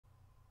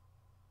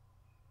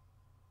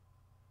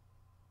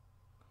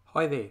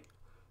Hi there.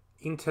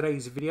 In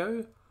today's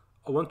video,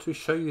 I want to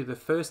show you the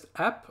first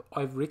app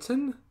I've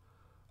written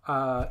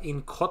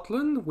in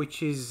Kotlin,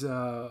 which is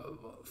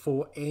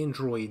for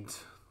Android.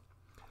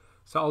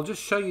 So I'll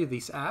just show you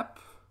this app.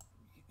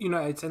 You know,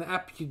 it's an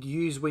app you'd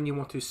use when you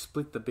want to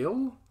split the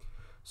bill.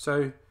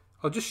 So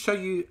I'll just show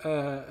you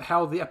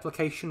how the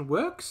application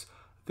works.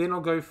 Then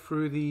I'll go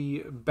through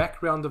the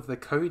background of the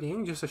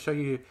coding just to show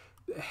you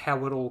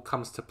how it all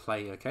comes to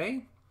play,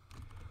 okay?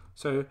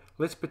 So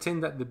let's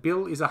pretend that the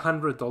bill is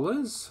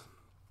 $100.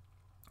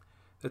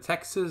 The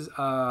taxes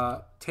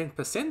are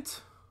 10%.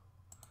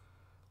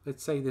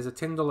 Let's say there's a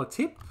 $10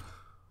 tip.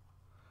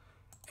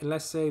 And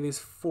let's say there's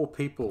 4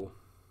 people.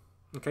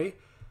 Okay,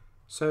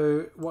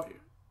 so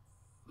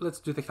let's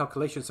do the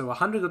calculation. So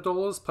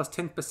 $100 plus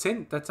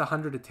 10%, that's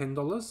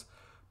 $110.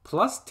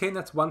 Plus 10,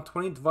 that's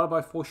 $120, divided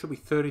by 4 should be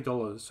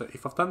 $30. So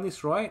if I've done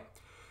this right,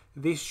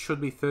 this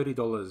should be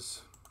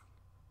 $30.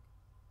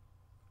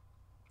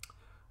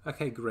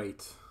 Okay,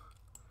 great.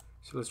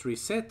 So let's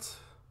reset.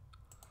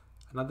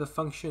 Another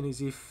function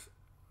is if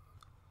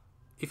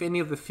any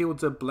of the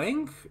fields are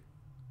blank,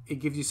 it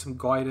gives you some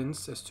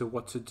guidance as to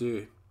what to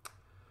do.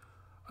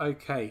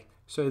 Okay,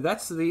 so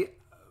that's the,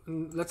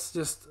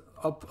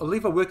 I'll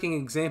leave a working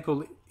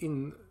example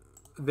in,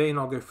 then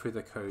I'll go through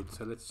the code.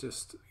 So let's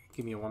just,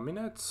 give me 1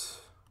 minute.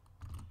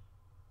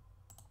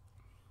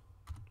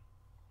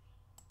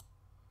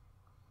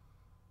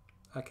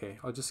 Okay,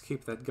 I'll just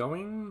keep that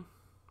going.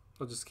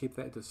 I'll just keep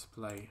that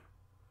display.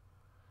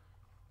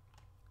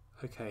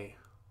 Okay.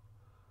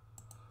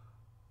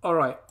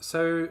 Alright,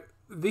 so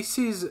this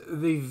is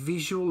the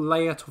visual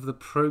layout of the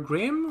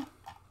program.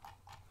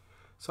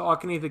 So I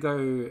can either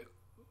go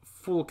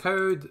full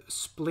code,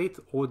 split,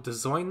 or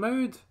design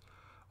mode.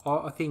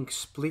 I think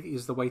split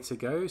is the way to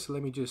go. So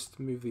let me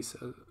just move this,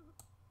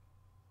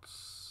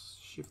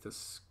 shift the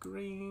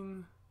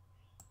screen.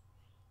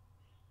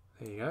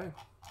 There you go.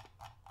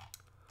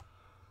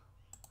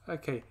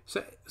 Okay,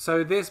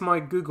 so there's my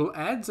Google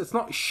Ads. It's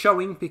not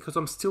showing because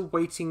I'm still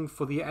waiting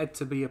for the ad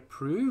to be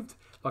approved.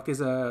 Like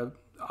there's a,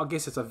 I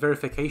guess it's a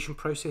verification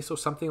process or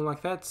something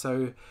like that.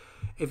 So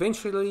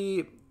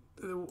eventually,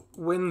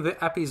 when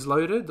the app is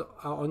loaded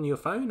on your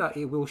phone,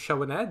 it will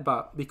show an ad.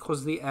 But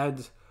because the ad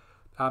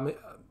is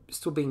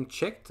still being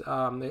checked,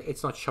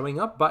 it's not showing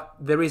up. But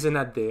there is an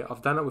ad there.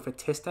 I've done it with a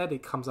test ad.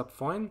 It comes up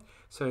fine.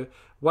 So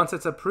once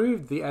it's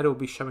approved, the ad will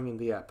be showing in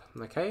the app.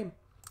 Okay,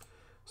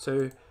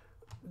 so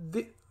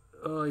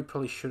I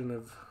probably shouldn't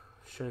have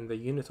shown the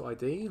unit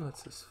ID.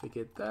 Let's just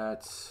forget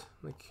that.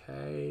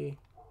 Okay.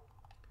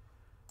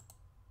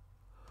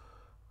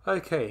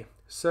 Okay,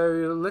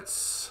 so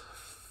let's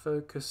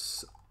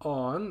focus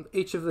on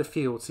each of the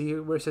fields. See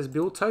where it says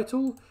bill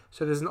total?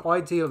 So there's an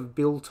ID of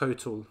bill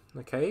total.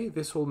 Okay,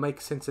 this will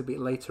make sense a bit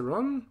later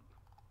on.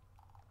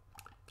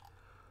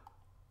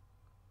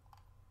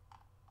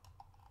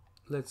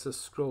 Let's just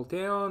scroll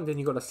down. Then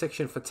you've got a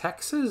section for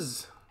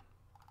taxes.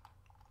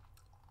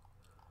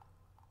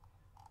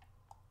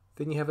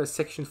 Then you have a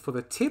section for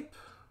the tip.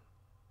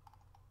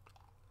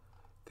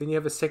 Then you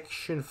have a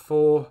section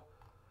for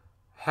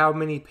how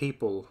many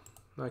people.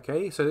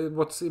 Okay, so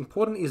what's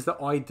important is the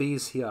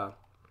IDs here.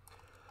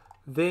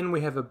 Then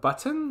we have a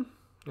button.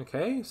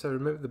 Okay, so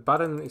remember the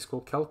button is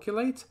called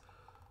calculate.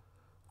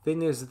 Then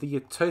there's the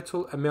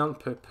total amount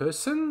per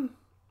person,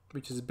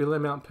 which is bill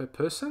amount per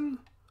person.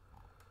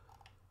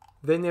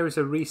 Then there is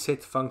a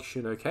reset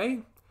function.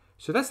 Okay,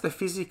 so that's the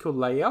physical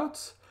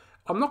layout.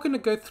 I'm not going to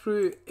go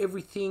through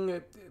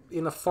everything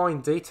in a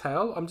fine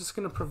detail. I'm just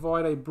going to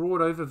provide a broad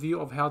overview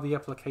of how the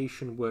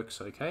application works,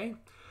 okay?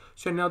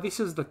 So now this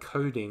is the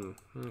coding,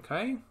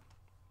 okay?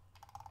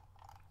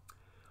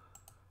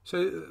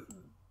 So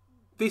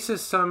this is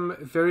some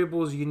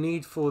variables you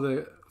need for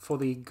the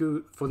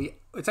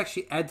it's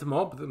actually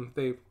AdMob,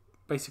 they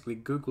basically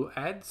Google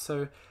Ads,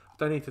 so I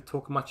don't need to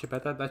talk much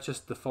about that. That's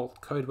just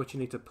default code what you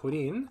need to put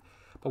in.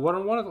 But what I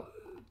want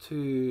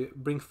to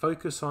bring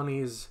focus on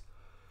is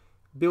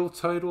bill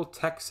total,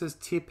 taxes,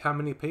 tip, how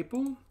many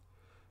people.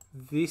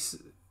 These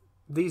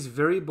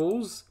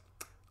variables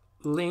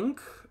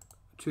link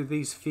to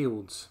these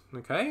fields,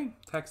 okay?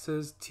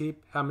 Taxes,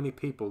 tip, how many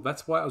people.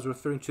 That's why I was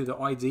referring to the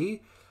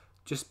ID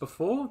just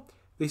before.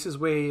 This is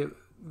where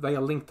they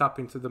are linked up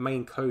into the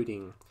main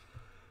coding.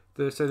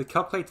 So the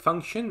calculate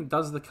function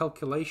does the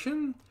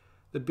calculation.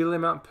 The bill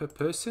amount per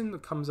person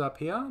comes up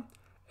here.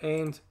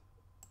 And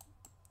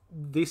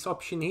this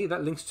option here,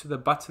 that links to the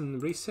button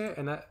reset,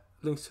 and that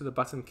links to the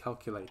button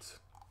calculate.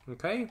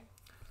 Okay.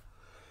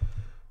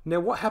 Now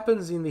what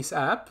happens in this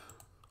app,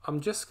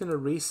 I'm just going to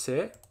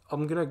reset.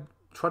 I'm going to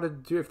try to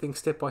do everything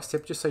step by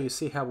step just so you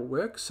see how it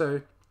works.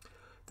 So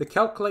the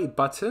calculate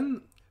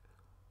button,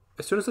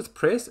 as soon as it's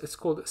pressed, it's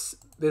called,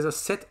 there's a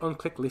set on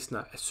click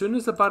listener. As soon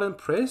as the button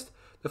pressed,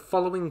 the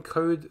following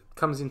code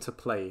comes into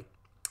play.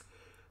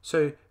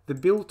 So the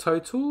bill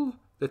total,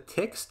 the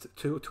text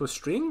to a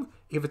string,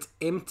 if it's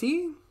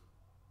empty,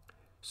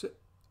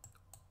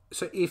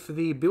 so if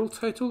the bill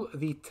total,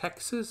 the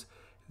taxes,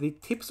 the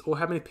tips, or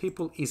how many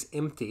people is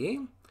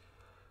empty,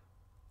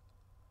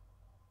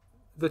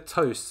 the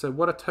toast. So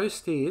what a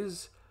toast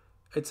is,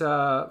 it's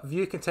a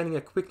view containing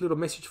a quick little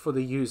message for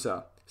the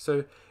user.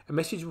 So a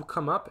message will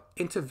come up,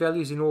 enter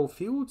values in all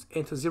fields,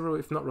 enter 0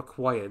 if not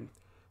required.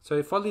 So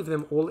if I leave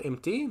them all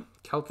empty,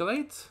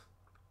 calculate.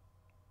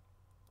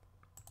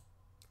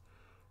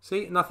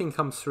 See, nothing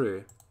comes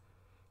through.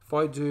 If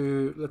I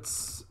do,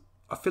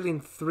 I fill in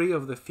 3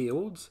 of the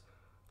fields.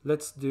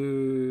 Let's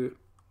do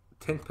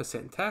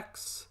 10%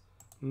 tax,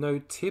 no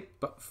tip,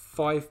 but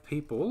 5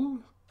 people.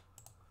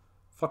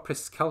 If I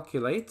press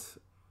calculate,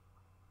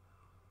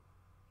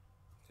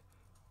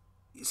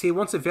 see, it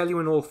wants a value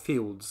in all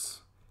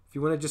fields. If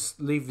you want to just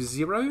leave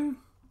 0,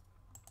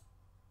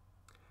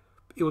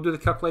 it will do the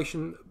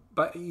calculation,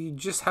 but you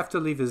just have to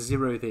leave a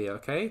 0 there,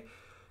 okay?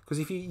 Because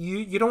if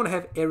you don't want to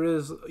have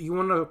errors, you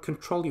want to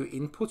control your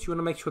inputs, you want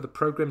to make sure the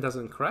program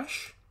doesn't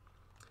crash.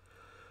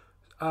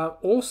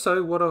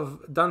 Also, what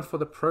I've done for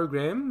the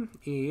program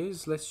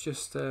is, let's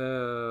just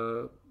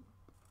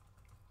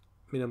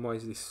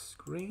minimize this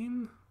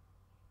screen.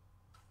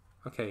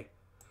 Okay,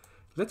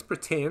 let's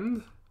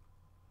pretend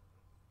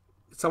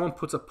someone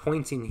puts a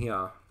point in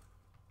here.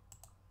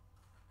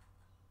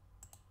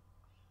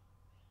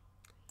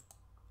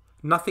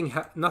 Nothing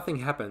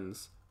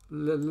happens.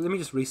 Let me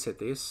just reset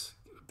this.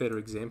 Better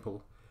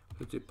example.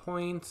 Let's do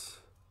point.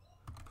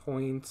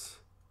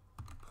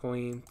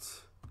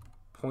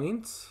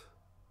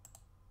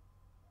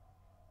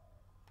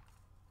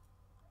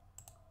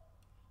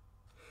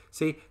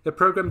 See, the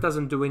program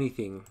doesn't do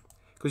anything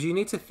because you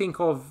need to think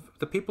of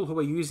the people who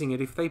are using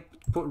it. If they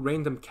put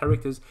random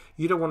characters,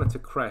 you don't want it to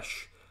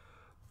crash.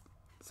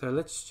 So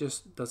let's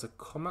just, does a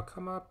comma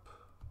come up?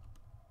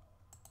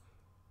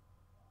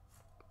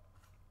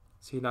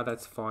 See, now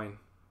that's fine.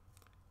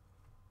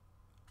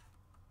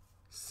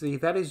 See,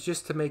 that is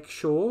just to make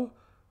sure,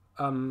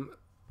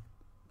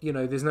 you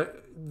know,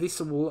 this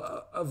will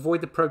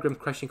avoid the program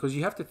crashing, because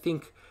you have to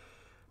think,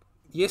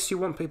 yes, you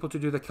want people to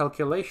do the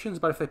calculations,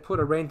 but if they put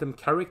a random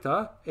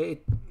character,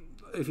 a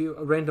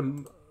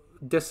random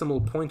decimal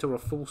point or a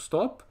full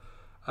stop,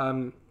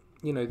 you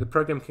know, the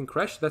program can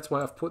crash. That's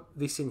why I've put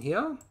this in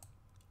here.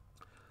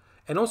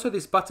 And also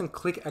this button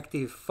click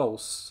active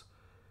false.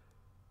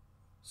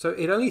 So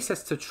it only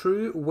sets to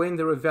true when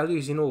there are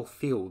values in all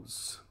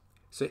fields.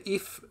 So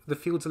if the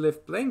fields are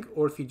left blank,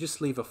 or if you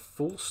just leave a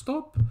full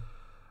stop,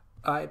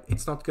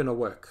 it's not going to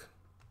work.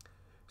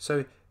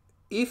 So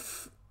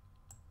if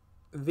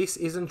this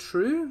isn't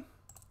true,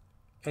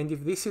 and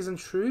if this isn't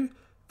true,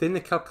 then the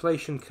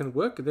calculation can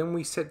work. Then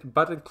we set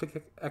button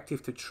click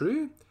active to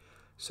true.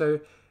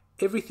 So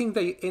everything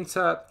they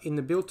enter in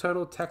the bill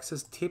total,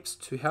 taxes, tips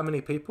to how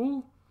many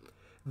people,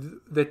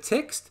 the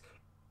text,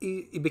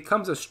 it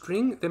becomes a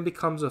string, then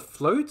becomes a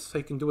float, so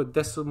you can do a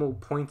decimal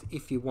point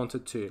if you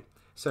wanted to.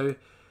 So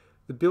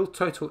the bill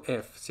total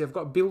F. See, I've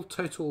got bill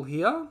total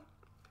here.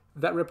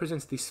 That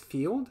represents this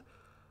field.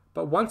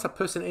 But once a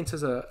person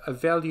enters a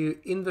value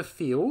in the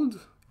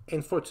field,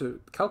 and for it to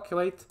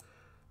calculate,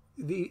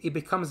 it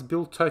becomes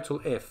bill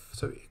total F.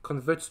 So it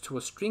converts to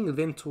a string,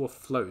 then to a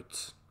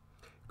float.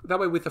 That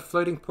way, with a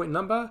floating point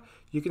number,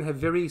 you can have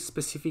very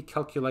specific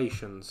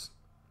calculations.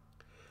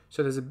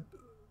 So there's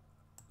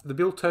the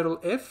bill total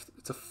F,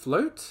 it's a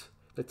float.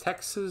 The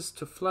taxes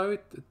to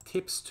float, the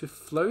tips to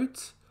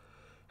float.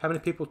 How many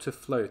people to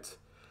float?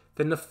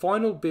 Then the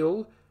final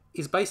bill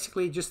is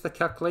basically just the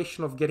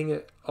calculation of getting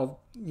it, of,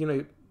 you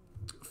know,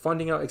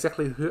 finding out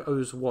exactly who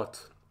owes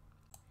what.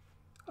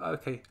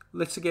 Okay,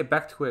 let's get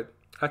back to it.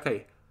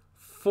 Okay,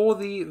 for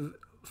the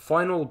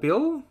final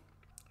bill,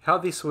 how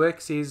this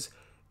works is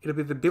it'll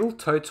be the bill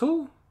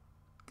total.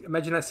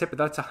 Imagine that separate,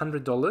 that's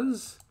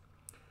 $100.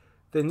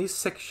 Then this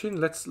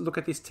section, let's look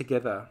at this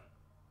together.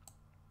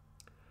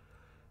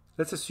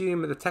 Let's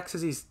assume the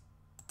taxes is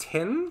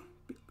 10%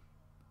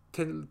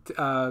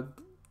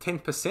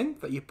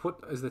 that you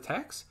put as the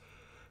tax.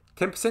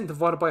 10%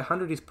 divided by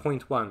 100 is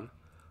 0.1.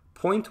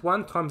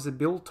 0.1 times the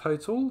bill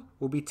total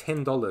will be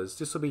 $10.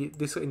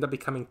 This will end up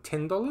becoming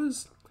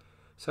 $10.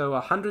 So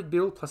 100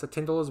 bill plus a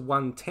 $10,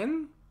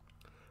 110,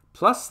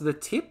 plus the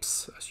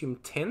tips, assume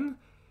 10,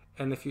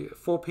 and if you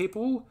 4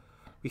 people,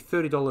 be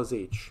 $30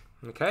 each.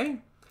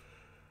 Okay,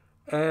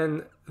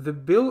 and the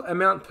bill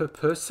amount per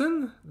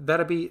person,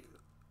 that'll be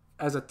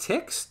as a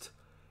text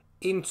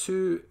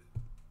into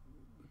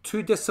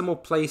 2 decimal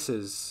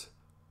places.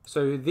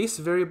 So this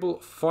variable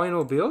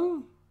final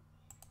bill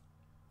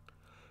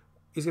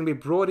is going to be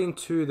brought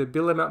into the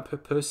bill amount per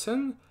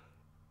person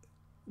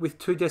with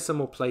 2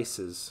 decimal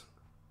places.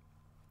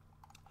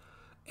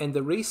 And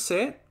the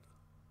reset,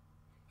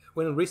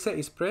 when reset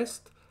is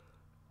pressed,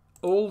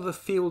 all the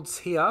fields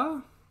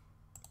here,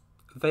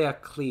 they are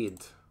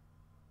cleared.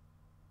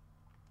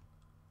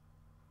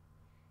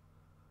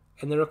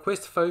 And the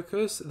request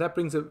focus, that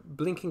brings a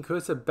blinking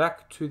cursor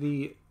back to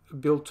the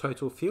bill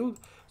total field.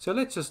 So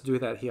let's just do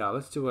that here.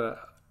 Let's do a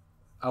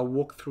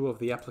walkthrough of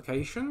the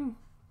application.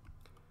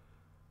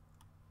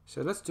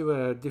 So let's do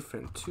a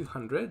different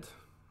 200,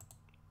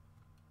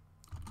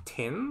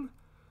 10.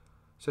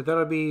 So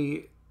that'll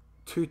be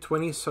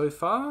 220 so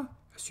far.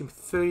 Assume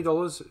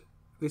 $30.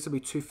 This will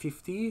be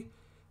 250.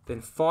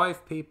 then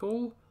 5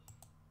 people.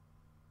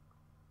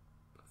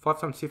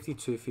 5 times 50,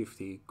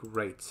 250.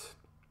 Great.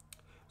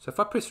 So if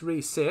I press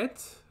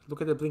reset,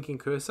 look at the blinking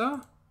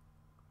cursor.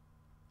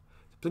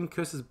 The blinking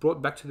cursor is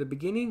brought back to the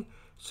beginning,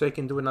 so you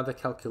can do another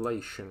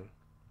calculation.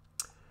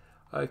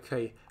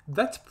 Okay,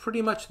 that's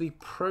pretty much the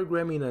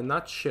program in a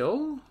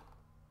nutshell.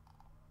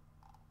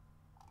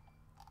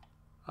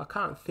 I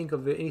can't think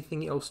of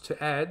anything else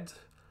to add.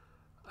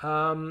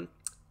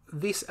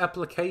 This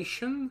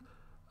application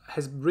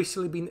has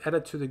recently been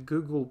added to the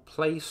Google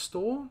Play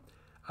Store.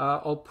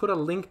 I'll put a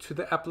link to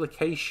the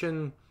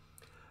application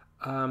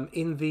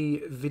in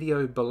the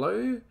video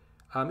below.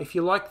 If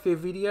you like the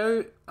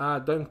video,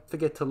 don't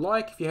forget to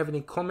like. If you have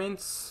any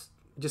comments,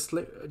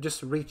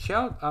 just reach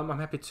out. I'm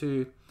happy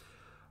to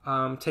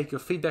take your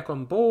feedback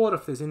on board.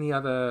 If there's any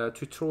other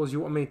tutorials you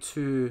want me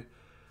to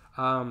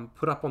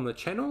put up on the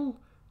channel,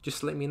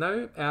 just let me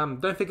know.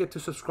 Don't forget to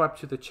subscribe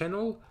to the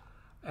channel.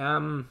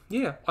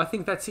 Yeah, I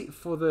think that's it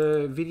for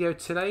the video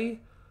today.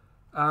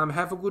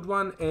 Have a good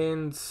one,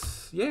 and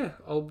yeah,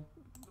 I'll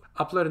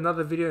upload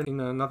another video in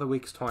another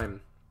week's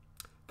time.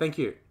 Thank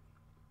you.